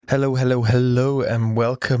Hello, hello, hello, and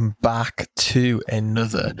welcome back to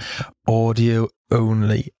another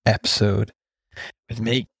audio-only episode with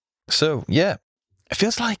me. So, yeah, it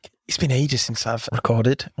feels like it's been ages since I've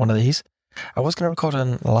recorded one of these. I was going to record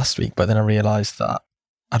one last week, but then I realised that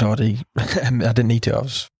I didn't need to. I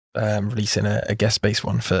was releasing a guest-based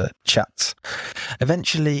one for chats.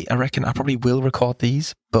 Eventually, I reckon I probably will record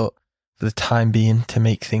these, but for the time being, to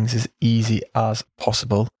make things as easy as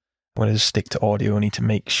possible, I'm going to just stick to audio only to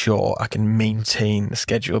make sure I can maintain the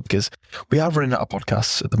schedule, because we are running out of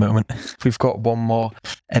podcasts at the moment. We've got one more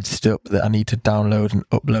edited up that I need to download and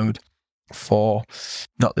upload for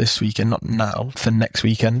not this weekend, not now, for next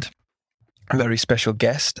weekend. A very special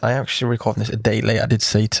guest. I actually recording this a day late. I did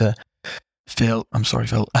say to Phil, I'm sorry,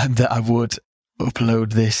 Phil, that I would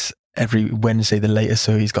upload this every Wednesday the latest,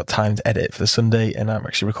 so he's got time to edit for the Sunday, and I'm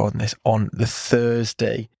actually recording this on the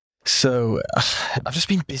Thursday. So I've just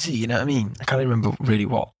been busy, you know what I mean? I can't remember really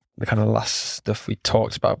what the kind of last stuff we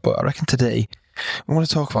talked about, but I reckon today what I want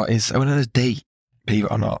to talk about is I went on a date, believe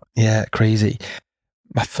it or not. Yeah, crazy.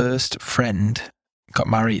 My first friend got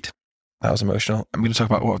married. That was emotional. I'm going to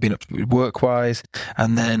talk about what I've been up to work-wise,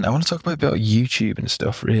 and then I want to talk about YouTube and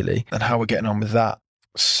stuff, really, and how we're getting on with that.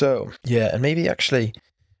 So, yeah, and maybe actually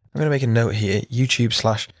I'm going to make a note here,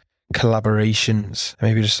 YouTube/collaborations,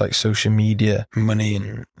 maybe just like social media, money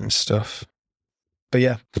and stuff. But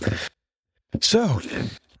yeah. So,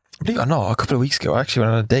 believe it or not, a couple of weeks ago, I actually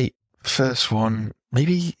went on a date. First one,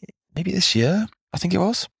 maybe this year, I think it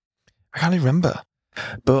was. I can't even remember.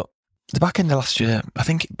 But the back end of last year, I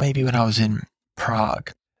think maybe when I was in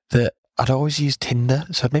Prague, that I'd always used Tinder.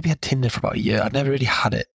 So I'd maybe had Tinder for about a year. I'd never really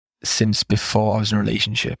had it since before I was in a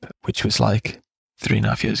relationship, which was like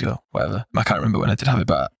 3.5 years ago, whatever. I can't remember when I did have it,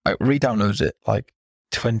 but I re-downloaded it like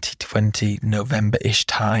 2020 November-ish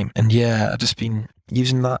time. And yeah, I've just been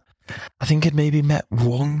using that. I think I'd maybe met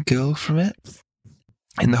one girl from it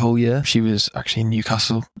in the whole year. She was actually in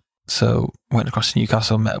Newcastle. So went across to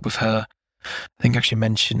Newcastle, met up with her. I think I actually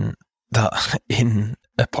mentioned that in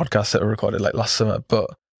a podcast that I recorded like last summer. But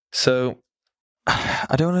so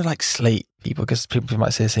I don't want to like slate people, because people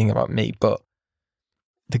might say something about me, but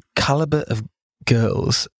the caliber of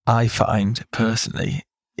girls I find personally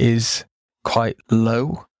is quite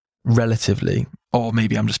low relatively, or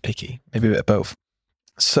maybe I'm just picky, maybe a bit of both.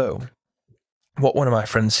 So what one of my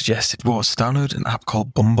friends suggested was download an app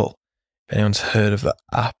called Bumble. If anyone's heard of that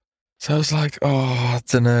app. So I was like, I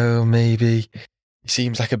don't know, maybe it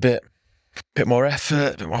seems like a bit more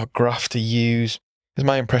effort, a bit more graft to use. Because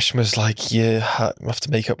my impression was like you have to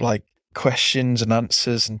make up like questions and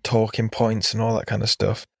answers and talking points and all that kind of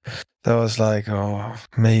stuff. So I was like,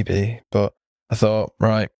 maybe. But I thought,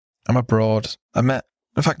 right, I'm abroad. I met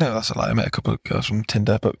a couple of girls from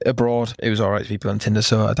Tinder, but abroad, it was all right, people on Tinder.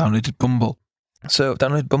 So I downloaded Bumble.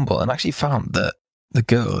 And actually found that the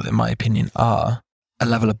girls, in my opinion, are a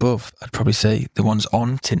level above, I'd probably say, the ones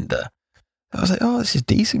on Tinder. I was like, this is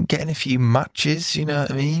decent, getting a few matches, you know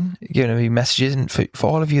what I mean? Giving a few messages. And for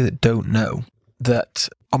all of you that don't know, that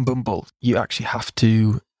on Bumble, you actually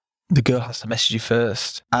the girl has to message you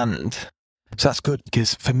first. And so that's good,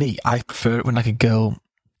 because for me, I prefer it when like a girl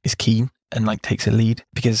is keen and like takes a lead,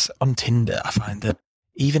 because on Tinder, I find that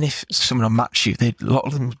even if someone will match you, a lot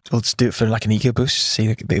of them will just do it for like an ego boost, see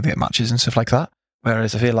they get matches and stuff like that.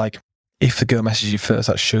 Whereas I feel like if the girl messages you first,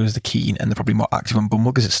 that shows the keen, and they're probably more active on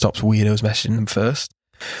Bumble because it stops weirdos messaging them first.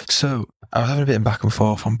 So I was having a bit of back and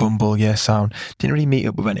forth on Bumble, sound. Didn't really meet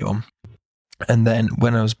up with anyone. And then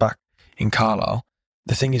when I was back in Carlisle,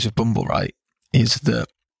 the thing is with Bumble, right, is that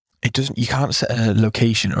you can't set a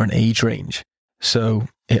location or an age range. So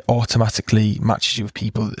it automatically matches you with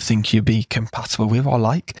people that think you'd be compatible with or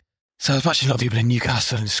like. So I was matching a lot of people in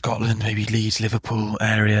Newcastle and Scotland, maybe Leeds, Liverpool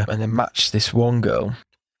area, and then matched this one girl.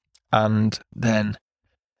 And then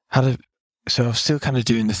so I was still kind of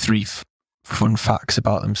doing the 3 fun facts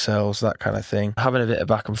about themselves, that kind of thing. Having a bit of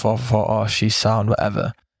back and forth, I thought, she's sound,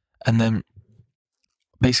 whatever. And then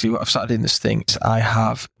basically what I've started doing this thing is I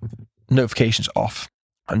have notifications off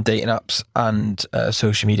on dating apps and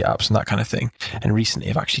social media apps and that kind of thing. And recently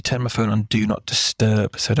I've actually turned my phone on Do Not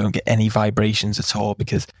Disturb, so I don't get any vibrations at all,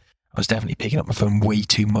 because I was definitely picking up my phone way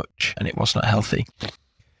too much and it was not healthy.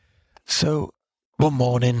 So one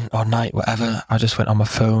morning or night, whatever, I just went on my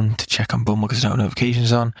phone to check on Bumble because I don't have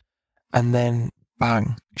notifications on. And then,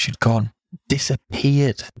 bang, she'd gone.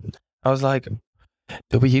 Disappeared. I was like,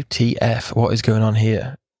 WTF, what is going on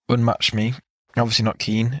here? Unmatched me. Obviously not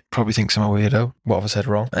keen. Probably thinks I'm a weirdo. What have I said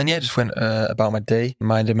wrong? And yeah, just went about my day,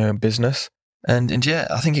 minding my own business. And yeah,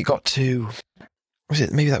 I think it got to, was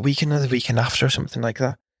it maybe that weekend or the weekend after or something like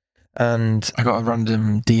that? And I got a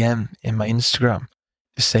random DM in my Instagram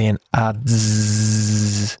saying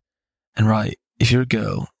ads. And right, if you're a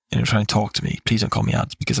girl and you're trying to talk to me, please don't call me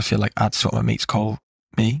ads, because I feel like ads is what my mates call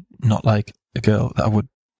me, not like a girl that I would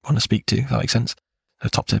want to speak to, if that makes sense. A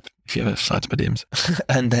top tip, if you ever slide to my DMs.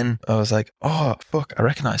 And then I was like, oh, fuck, I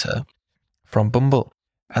recognise her from Bumble.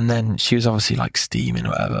 And then she was obviously like steaming or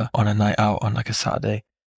whatever on a night out on like a Saturday,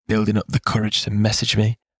 building up the courage to message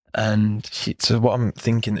me. And so what I'm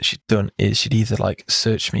thinking that she'd done is she'd either like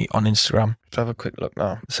search me on Instagram. Let's have a quick look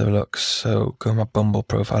now. Let's have a look. So go to my Bumble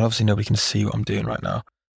profile. Obviously nobody can see what I'm doing right now,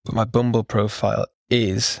 but my Bumble profile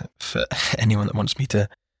is, for anyone that wants me to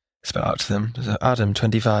spell out to them, so Adam,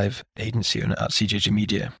 25, agency owner at CJJ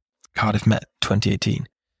Media, Cardiff Met, 2018.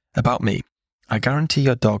 About me: I guarantee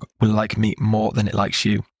your dog will like me more than it likes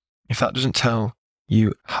you. If that doesn't tell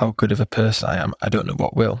you how good of a person I am, I don't know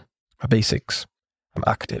what will. My basics: I'm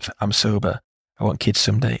active, I'm sober, I want kids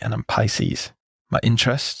someday, and I'm Pisces. My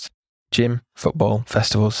interests: gym, football,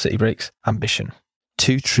 festivals, city breaks, ambition.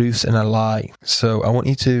 2 truths and a lie. So I want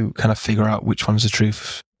you to kind of figure out which one's the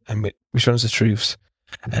truth and which one's the truths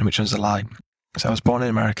and which one's the lie. So I was born in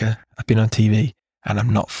America, I've been on TV, and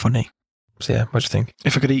I'm not funny. So yeah, what do you think?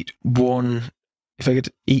 If I could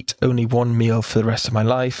eat only one meal for the rest of my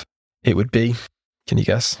life, it would be, can you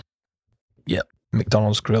guess? Yep,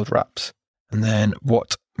 McDonald's grilled wraps. And then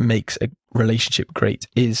what makes a relationship great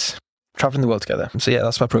is traveling the world together. So yeah,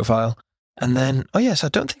 that's my profile. And then, oh yes, I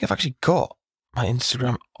don't think I've actually got my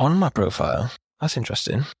Instagram on my profile. That's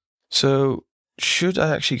interesting. So should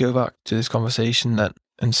I actually go back to this conversation then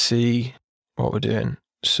and see what we're doing?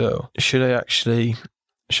 So should I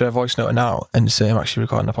voice note it now and say I'm actually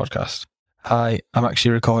recording a podcast? Hi, I'm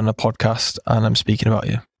actually recording a podcast and I'm speaking about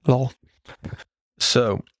you. Lol.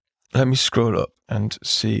 So let me scroll up and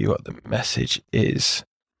see what the message is.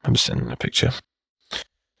 I'm sending a picture.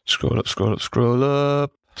 Scroll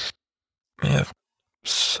up. Yeah.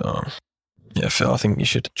 So, yeah, Phil, I think you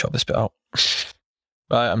should chop this bit out.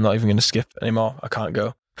 Right, I'm not even going to skip anymore. I can't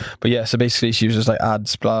go. But yeah, so basically she was just like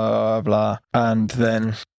ads, blah, blah. And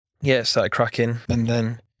then, yeah, it started cracking. And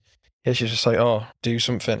then, yeah, she was just like, oh, do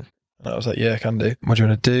something. And I was like, yeah, I can do. What do you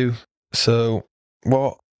want to do? So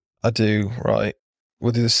what I do, right,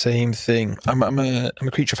 we'll do the same thing. I'm a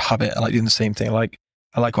creature of habit. I like doing the same thing. I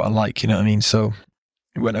like what I like, you know what I mean? So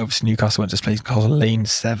we went over to Newcastle, went to this place called Lane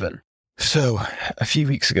 7. So a few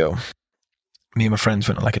weeks ago, me and my friends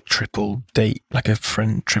went on like a triple date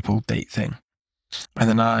thing. And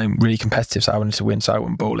then I'm really competitive, so I wanted to win, so I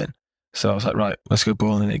went bowling. So I was like, right, let's go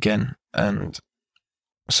bowling again. And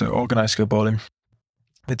so organised to go bowling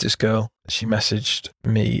with this girl. She messaged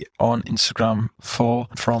me on Instagram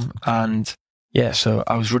and yeah, so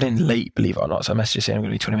I was running late, believe it or not. So I messaged her saying I'm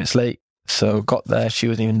going to be 20 minutes late. So got there, she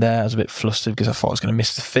wasn't even there. I was a bit flustered because I thought I was going to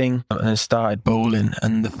miss the thing. And then started bowling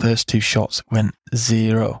and the first 2 shots went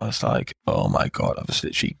 0. I was like, oh my God, I've just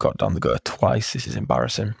literally got down the gutter twice. This is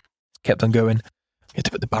embarrassing. Kept on going. Had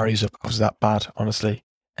to put the barriers up. I was that bad, honestly.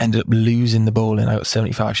 Ended up losing the bowling. I got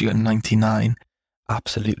 75. She got 99.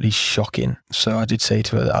 Absolutely shocking. So I did say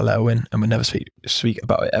to her that I let her win and would never speak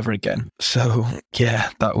about it ever again. So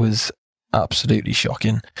yeah, that was absolutely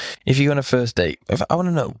shocking. If you go on a first date, I want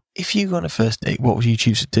to know, if you go on a first date, what would you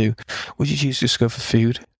choose to do? Would you choose to just go for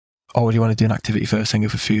food? Or would you want to do an activity first and go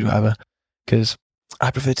for food, whatever? Because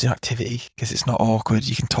I prefer to do an activity because it's not awkward.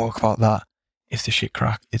 You can talk about that. If the shit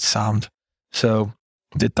crack, it's sound. So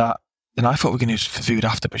did that. Then I thought we were going to do for food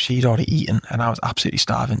after, but she'd already eaten and I was absolutely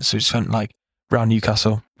starving. So we just went like around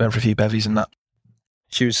Newcastle, went for a few bevies and that.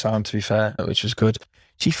 She was sound, to be fair, which was good.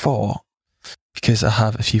 She thought, because I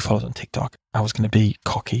have a few followers on TikTok, I was going to be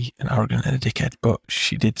cocky and arrogant and a dickhead, but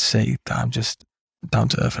she did say that I'm just down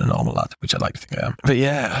to earth and a normal lad, which I like to think I am. But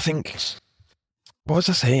yeah, I think, what was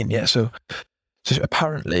I saying? Yeah, so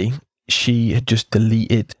apparently she had just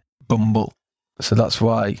deleted Bumble. So that's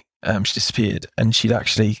why she disappeared. And she'd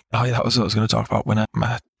actually, oh yeah, that was what I was going to talk about when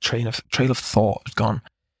my trail of thought was gone.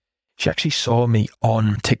 She actually saw me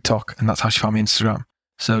on TikTok and that's how she found me on Instagram.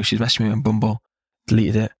 So she's messaged me on Bumble,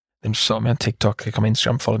 deleted it. Then she saw me on TikTok, click on my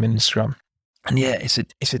Instagram, follow me on Instagram. And yeah, it's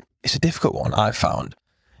a difficult one I found.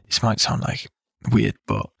 This might sound like weird,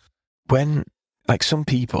 but when, like, some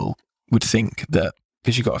people would think that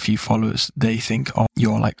because you've got a few followers, they think, oh,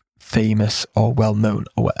 you're like famous or well known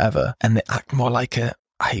or whatever. And they act more like I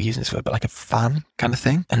hate using this word, but like a fan kind of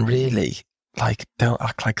thing. And really, like, don't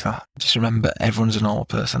act like that. Just remember, everyone's a normal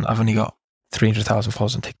person. I've only got 300,000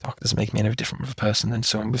 followers on TikTok. Doesn't make me any different of a person than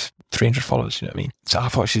someone with 300 followers, you know what I mean? So I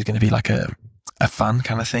thought she was going to be like a fan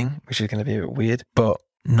kind of thing, which is going to be a bit weird. But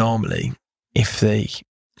normally, if they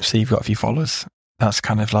see you've got a few followers, that's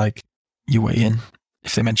kind of like your way in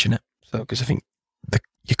if they mention it. So, because I think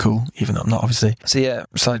you're cool, even though I'm not, obviously. So yeah,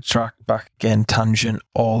 sidetrack, back again, tangent,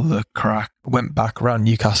 all the crack. Went back around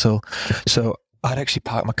Newcastle. So I'd actually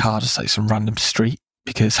parked my car just like some random street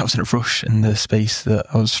because I was in a rush and the space that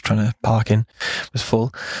I was trying to park in was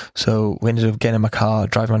full. So we ended up getting in my car,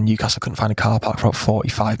 driving around Newcastle, couldn't find a car park for about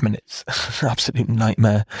 45 minutes. Absolute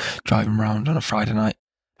nightmare driving around on a Friday night.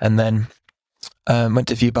 And then went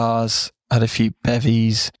to a few bars, had a few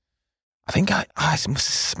bevies. I think I must have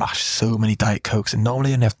smashed so many Diet Cokes, and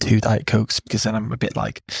normally I only have 2 Diet Cokes because then I'm a bit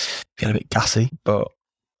like, feel a bit gassy, but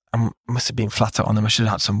I must have been flat out on them. I should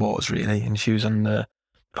have had some waters really, and she was on the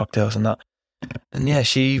cocktails and that. And yeah,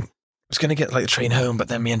 she was going to get like the train home, but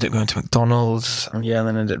then we ended up going to McDonald's, and yeah, and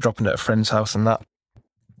then ended up dropping at a friend's house and that.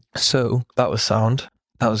 So that was sound.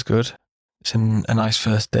 That was good. It's a nice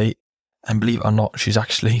first date. And believe it or not, she's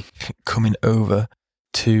actually coming over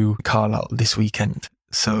to Carlisle this weekend.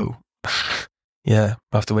 So yeah,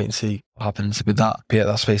 we'll have to wait and see what happens with that. But yeah,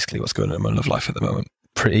 that's basically what's going on in my love life at the moment.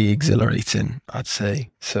 Pretty exhilarating, I'd say.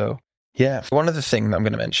 So yeah, one other thing that I'm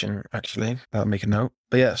going to mention, actually, I'll make a note.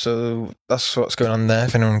 But yeah, so that's what's going on there,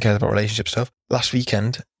 if anyone cares about relationship stuff. Last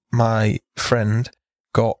weekend, my friend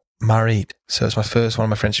got married. So it's my first one of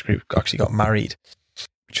my friendship group actually got married,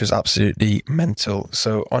 which was absolutely mental.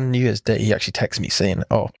 So on New Year's Day, he actually texted me saying,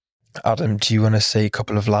 "Oh, Adam, do you want to say a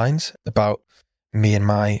couple of lines about me and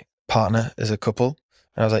my partner as a couple?"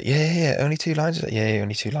 And I was like, yeah, only 2 lines? He's like, yeah,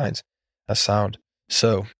 only 2 lines. That's sound.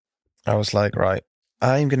 So I was like, right,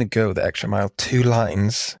 I'm going to go the extra mile. 2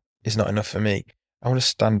 lines is not enough for me. I want to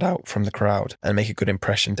stand out from the crowd and make a good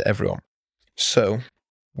impression to everyone. So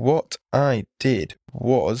what I did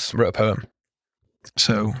was wrote a poem.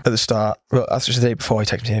 So at the start, well, that's just the day before, he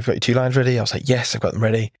texted me, "Have you got your 2 lines ready?" I was like, yes, I've got them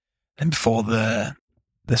ready. And before the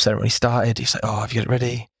ceremony started, he's like, "Oh, have you got it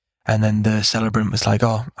ready?" And then the celebrant was like,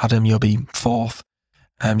 "Oh, Adam, you'll be 4th.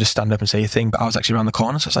 Just stand up and say your thing." But I was actually around the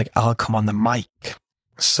corner, so I was like, "I'll come on the mic."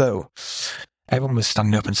 So everyone was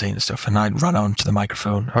standing up and saying stuff, and I ran on to the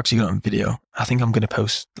microphone. I've actually got it on video. I think I'm going to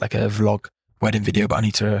post like a vlog wedding video, but I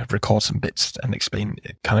need to record some bits and explain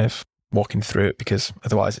it, kind of walking through it, because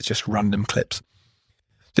otherwise it's just random clips.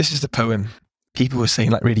 This is the poem. People were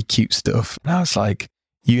saying like really cute stuff. And I was like,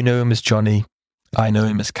 "You know him as Johnny. I know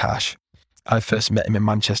him as Cash. I first met him in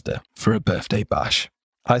Manchester for a birthday bash.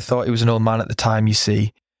 I thought he was an old man at the time, you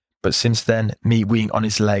see, but since then, me weeing on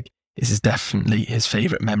his leg is definitely his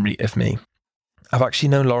favourite memory of me. I've actually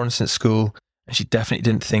known Lauren since school, and she definitely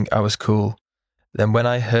didn't think I was cool. Then when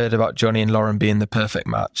I heard about Johnny and Lauren being the perfect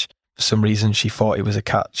match, for some reason she thought it was a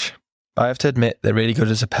catch. I have to admit, they're really good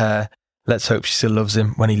as a pair. Let's hope she still loves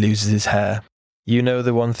him when he loses his hair. You know,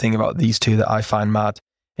 the one thing about these two that I find mad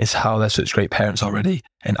is how they're such great parents already,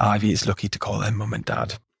 and Ivy is lucky to call them mum and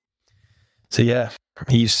dad." So yeah,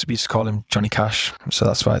 we used to call him Johnny Cash, so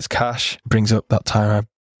that's why it's Cash. Brings up that time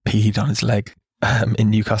I peed on his leg in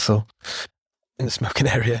Newcastle, in the smoking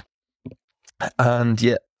area. And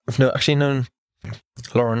yeah, I've actually known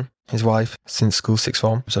Lauren, his wife, since school, 6th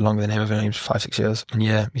form, so longer than him. I've known him for 5-6 years. And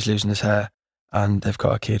yeah, he's losing his hair, and they've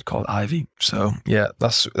got a kid called Ivy. So yeah, I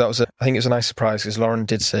think it was a nice surprise, because Lauren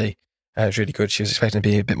did say it was really good. She was expecting to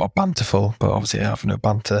be a bit more banterful, but obviously I have no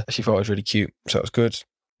banter. She thought it was really cute, so it was good.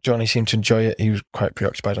 Johnny seemed to enjoy it. He was quite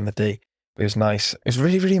preoccupied on the day, but it was nice. It was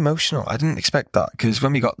really, really emotional. I didn't expect that, because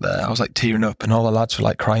when we got there, I was like tearing up, and all the lads were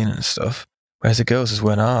like crying and stuff, whereas the girls just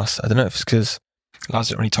weren't arsed. I don't know if it's because lads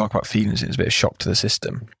don't really talk about feelings. It was a bit of a shock to the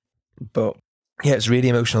system. But yeah, it was a really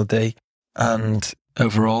emotional day, and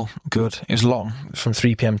overall good. It was long, from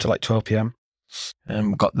 3 p.m. to like 12 p.m.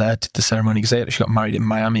 Got there, did the ceremony, because they actually got married in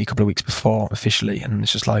Miami a couple of weeks before officially, and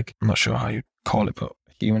it's just like, I'm not sure how you call it, but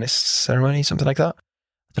humanist ceremony, something like that.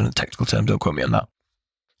 I don't know the technical term, don't quote me on that.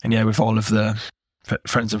 And yeah, with all of the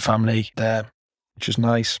friends and family there, which was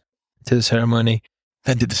nice. Did the ceremony,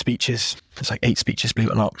 then did the speeches. It's like 8 speeches, believe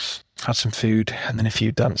it or not. Had some food, and then a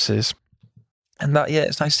few dances. And that, yeah,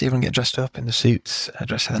 it's nice to see everyone get dressed up in the suits,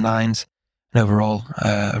 dressed to the nines. And overall,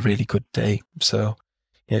 a really good day. So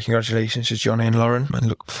yeah, congratulations to Johnny and Lauren, and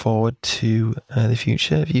look forward to the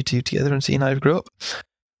future of you two together and seeing how you grow up,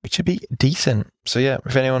 which should be decent. So yeah,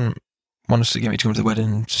 if anyone wants to get me to come to the wedding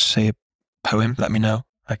and just say a poem, let me know.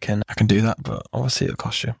 I can do that, but obviously it'll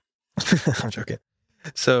cost you. I'm joking.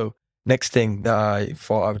 So next thing that I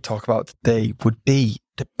thought I would talk about today would be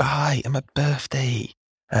Dubai and my birthday.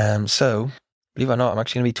 So believe it or not, I'm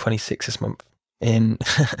actually going to be 26 this month in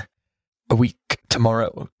a week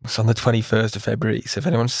tomorrow. It's on the 21st of February. So if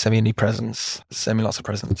anyone wants to send me any presents, send me lots of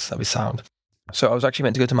presents. That'd be sound. So I was actually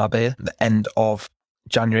meant to go to Marbella at the end of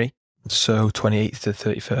January. So 28th to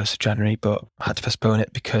 31st of January, but I had to postpone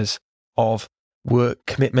it because of work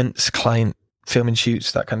commitments, client filming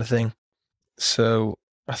shoots, that kind of thing. So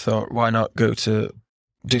I thought, why not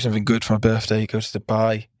do something good for my birthday, go to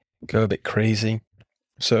Dubai, go a bit crazy.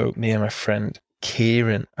 So me and my friend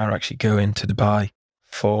Kieran are actually going to Dubai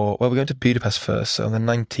we're going to Budapest first. So on the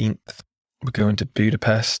 19th, we're going to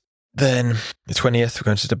Budapest. Then the 20th, we're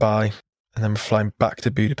going to Dubai. And then we're flying back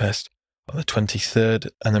to Budapest on the 23rd.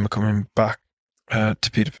 And then we're coming back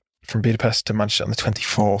from Budapest to Manchester on the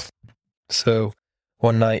 24th. So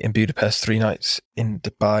 1 night in Budapest, 3 nights in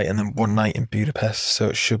Dubai, and then 1 night in Budapest. So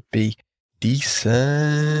it should be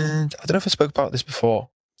decent. I don't know if I spoke about this before,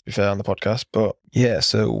 to be fair, on the podcast, but yeah,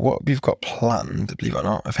 so what we've got planned, believe it or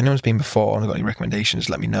not, if anyone's been before and got any recommendations,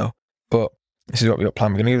 let me know. But this is what we've got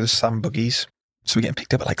planned. We're going to go to the sand buggies. So we're getting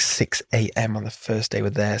picked up at like 6 a.m. on the first day we're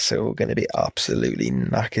there. So we're going to be absolutely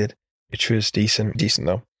knackered. It sure is decent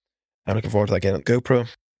though. I'm looking forward to that, getting on GoPro.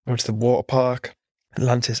 We're going to the water park,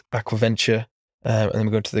 Atlantis Aquaventure, and then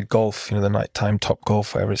we're going to the golf, the nighttime Top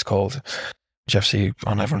Golf, whatever it's called, which I've seen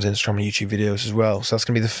on everyone's Instagram and YouTube videos as well. So that's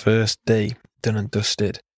going to be the first day done and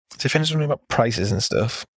dusted. So if anyone's wondering about prices and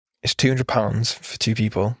stuff, it's £200 for 2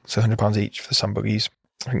 people, so £100 each for the sand buggies.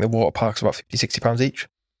 I think the water park's about £50-60 each.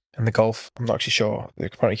 And the golf, I'm not actually sure.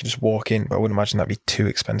 Apparently you can just walk in, but I wouldn't imagine that'd be too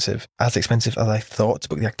expensive. As expensive as I thought to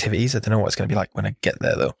book the activities. I don't know what it's going to be like when I get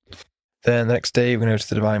there though. Then the next day we're going to go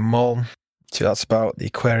to the Dubai Mall. So that's about the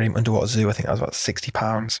aquarium, underwater zoo. I think that was about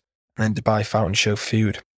 £60. And then Dubai Fountain Show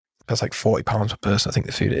food. That's like £40 per person, I think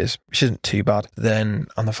the food is, which isn't too bad. Then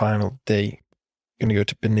on the final day, I'm going to go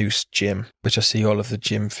to Benoist Gym, which I see all of the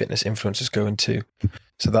gym fitness influencers going to.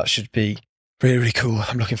 So that should be really, really cool.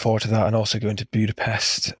 I'm looking forward to that. And also going to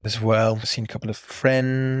Budapest as well. I've seen a couple of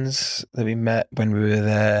friends that we met when we were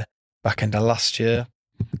there back end of last year.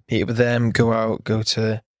 Meet up with them, go out, go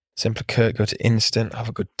to Simply Kirk, go to Instant, have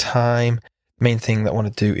a good time. Main thing that I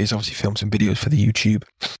want to do is obviously film some videos for the YouTube,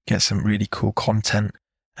 get some really cool content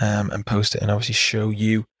and post it, and obviously show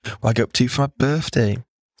you what I get up to for my birthday.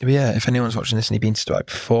 But yeah, if anyone's watching this and you've been to Dubai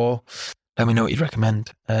before, let me know what you'd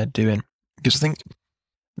recommend doing. Because I think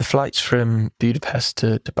the flights from Budapest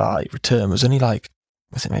to Dubai return was only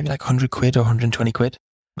maybe like 100 quid or 120 quid.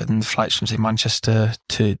 But then the flights from, say, Manchester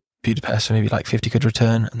to Budapest are maybe like 50 quid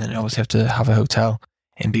return. And then you obviously have to have a hotel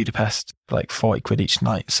in Budapest for like 40 quid each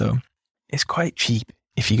night. So it's quite cheap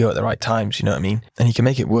if you go at the right times, you know what I mean? And you can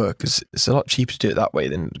make it work because it's a lot cheaper to do it that way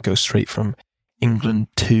than go straight from England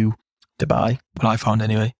to Dubai, what I found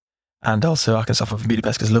anyway. And also I can stop off in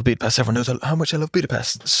Budapest because I love Budapest. Everyone knows how much I love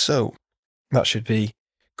Budapest. So that should be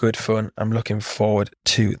good fun. I'm looking forward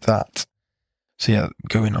to that. So yeah,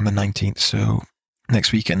 going on the 19th. So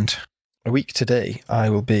next weekend, a week today, I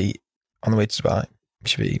will be on the way to Dubai,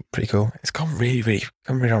 which should be pretty cool. It's gone really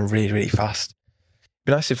fast. It'd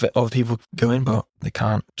be nice if other people go in, but they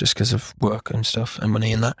can't just because of work and stuff and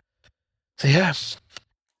money and that. So yeah,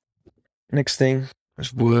 next thing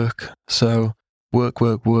was work. So work.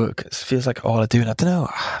 It feels like all I do, and I don't know.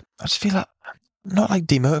 I just feel like not like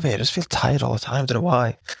demotivated. I just feel tired all the time. I don't know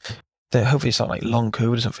why. Hopefully it's not like long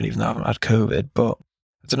COVID or something, even though I haven't had COVID. But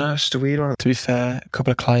I don't know. It's just a weird one. To be fair, a couple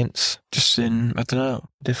of clients just in, I don't know,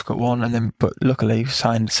 difficult one, but luckily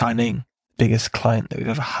signing biggest client that we've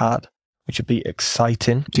ever had, which would be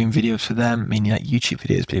exciting. Doing videos for them, meaning like YouTube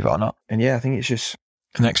videos, believe it or not. And yeah, I think it's just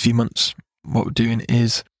the next few months, what we're doing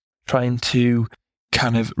is trying to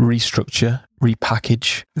kind of restructure,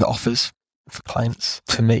 repackage the offers for clients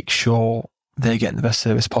to make sure they're getting the best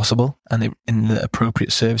service possible and they're in the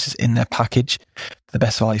appropriate services in their package, the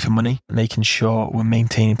best value for money, making sure we're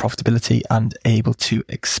maintaining profitability and able to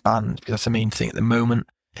expand. Because that's the main thing at the moment,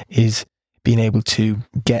 is being able to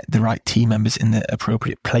get the right team members in the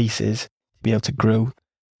appropriate places to be able to grow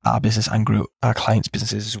our business and grow our clients'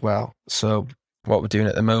 businesses as well. So what we're doing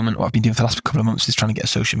at the moment, what I've been doing for the last couple of months, is trying to get a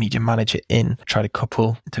social media manager in. Tried a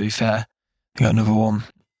couple, to be fair. I got another one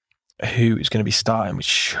who is going to be starting,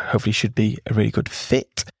 which hopefully should be a really good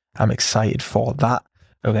fit. I'm excited for that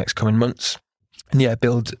over the next coming months. And yeah,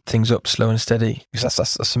 build things up slow and steady, because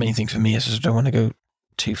that's the main thing for me. Is I don't want to go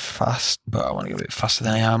too fast, but I want to go a bit faster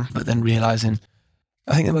than I am. But then realizing,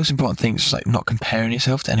 I think the most important thing is just like not comparing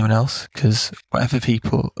yourself to anyone else, because whatever other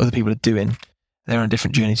people are doing, they're on a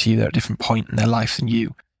different journey to you. They're at a different point in their life than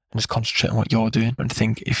you, and just concentrate on what you're doing. And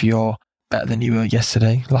think if you're better than you were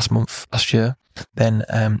yesterday, last month, last year, then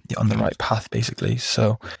you're on the right path, basically.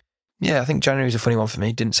 So yeah, I think January is a funny one for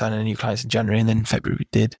me. Didn't sign any new clients in January, and then February we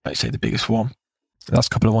did. I'd say the biggest one. The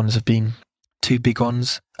last couple of ones have been 2 big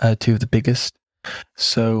ones, 2 of the biggest.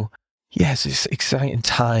 So yes, it's an exciting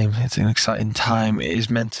time. It's an exciting time. It is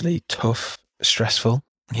mentally tough, stressful.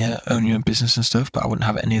 Yeah, own your own business and stuff, but I wouldn't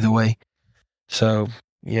have it any other way. So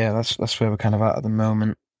yeah, that's where we're kind of at the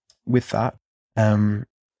moment with that.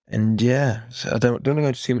 And yeah, so I don't want to go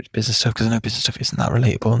into too much business stuff because I know business stuff isn't that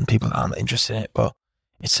relatable and people aren't interested in it, but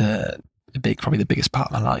it's probably the biggest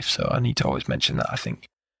part of my life. So I need to always mention that, I think,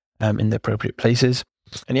 in the appropriate places.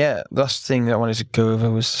 And yeah, the last thing that I wanted to go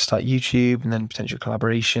over was to start YouTube and then potential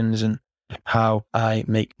collaborations and how I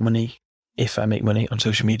make money, if I make money on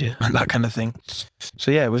social media and that kind of thing.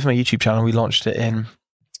 So yeah, with my YouTube channel, we launched it in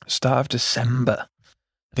start of December.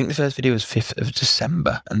 I think the first video was 5th of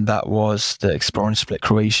December, and that was the Explore and Split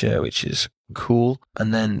Croatia, which is cool.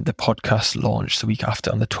 And then the podcast launched the week after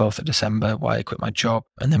on the 12th of December, why I quit my job.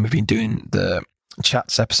 And then we've been doing the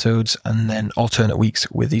chats episodes and then alternate weeks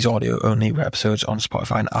with these audio only episodes on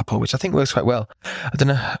Spotify and Apple, which I think works quite well. I don't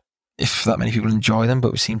know if that many people enjoy them,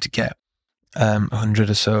 but we seem to get 100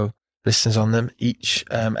 or so listens on them each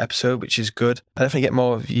episode, which is good. I definitely get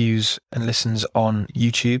more views and listens on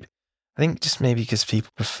YouTube. I think just maybe because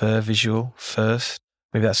people prefer visual first.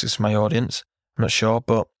 Maybe that's just my audience. I'm not sure.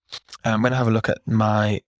 But when I have a look at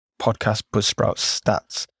my podcast Buzzsprout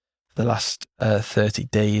stats for the last 30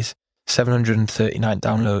 days, 739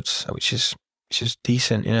 downloads, which is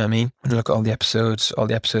decent, you know what I mean? When you look at all the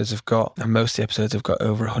episodes have got, and most of the episodes have got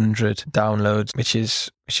over 100 downloads, which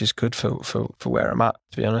is good for where I'm at,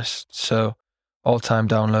 to be honest. So all-time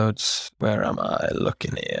downloads, where am I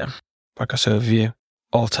looking here? Podcast overview,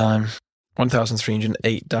 all-time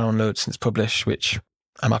 1,308 downloads since published, which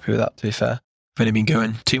I'm happy with that, to be fair. I've only been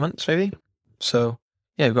going 2 months, maybe. So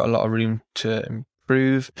yeah, we've got a lot of room to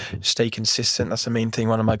improve, stay consistent. That's the main thing.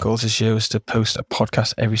 One of my goals this year was to post a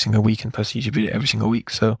podcast every single week and post a YouTube video every single week.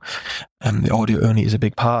 So the audio only is a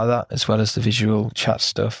big part of that, as well as the visual chat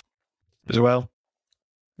stuff as well.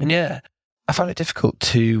 And yeah, I found it difficult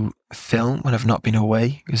to film when I've not been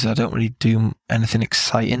away because I don't really do anything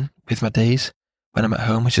exciting with my days. When I'm at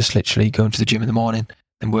home, it's just literally going to the gym in the morning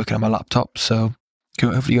and working on my laptop. So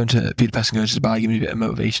hopefully going to Budapest and going to Dubai give me a bit of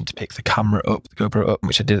motivation to pick the camera up, the GoPro up,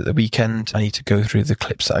 which I did at the weekend. I need to go through the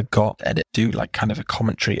clips that I got, edit, do like kind of a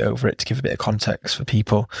commentary over it to give a bit of context for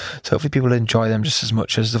people. So hopefully people enjoy them just as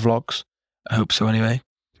much as the vlogs. I hope so anyway.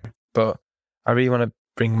 But I really want to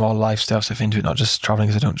bring more lifestyle stuff into it, not just traveling,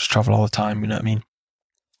 because I don't just travel all the time, you know what I mean?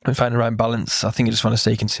 And find the right balance. I think I just want to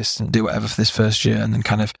stay consistent, do whatever for this first year, and then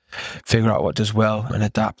kind of figure out what does well and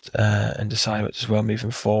adapt and decide what does well moving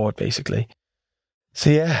forward, basically. So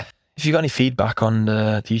yeah, if you've got any feedback on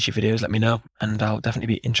the YouTube videos, let me know, and I'll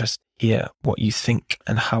definitely be interested to hear what you think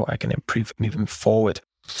and how I can improve moving forward.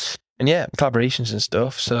 And yeah, collaborations and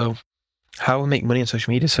stuff. So how I make money on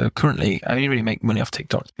social media. So currently, I only really make money off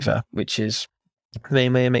TikTok, to be fair, which is the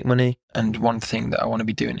main way I make money. And one thing that I want to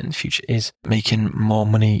be doing in the future is making more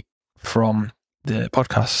money from the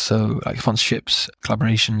podcast. So like sponsorships,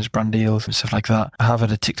 collaborations, brand deals and stuff like that. I have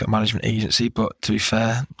had a TikTok management agency, but to be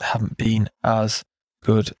fair, haven't been as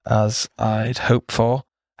good as I'd hoped for.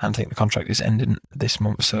 And I think the contract is ending this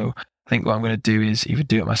month. So I think what I'm going to do is either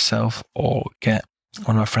do it myself or get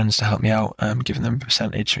one of my friends to help me out, giving them a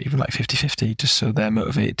percentage, even like 50-50, just so they're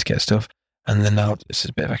motivated to get stuff. And then now this is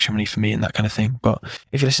a bit of extra money for me and that kind of thing. But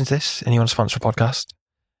if you listen to this and you want to sponsor a podcast,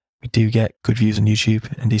 we do get good views on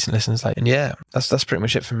YouTube and decent listens. And yeah, that's pretty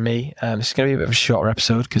much it from me. This is going to be a bit of a shorter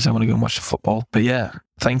episode because I want to go and watch the football. But yeah,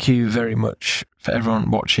 thank you very much for everyone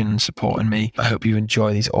watching and supporting me. I hope you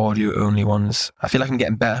enjoy these audio only ones. I feel like I'm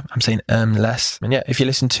getting better. I'm saying less. And yeah, if you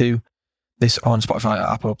listen to this on Spotify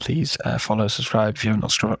or Apple, please follow, subscribe. If you haven't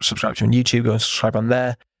subscribed to me on YouTube, go and subscribe on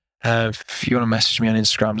there. If you want to message me on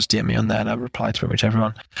Instagram, just DM me on there and I'll reply to pretty much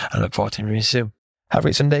everyone. I look forward to hearing you soon. Have a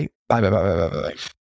great Sunday. Bye.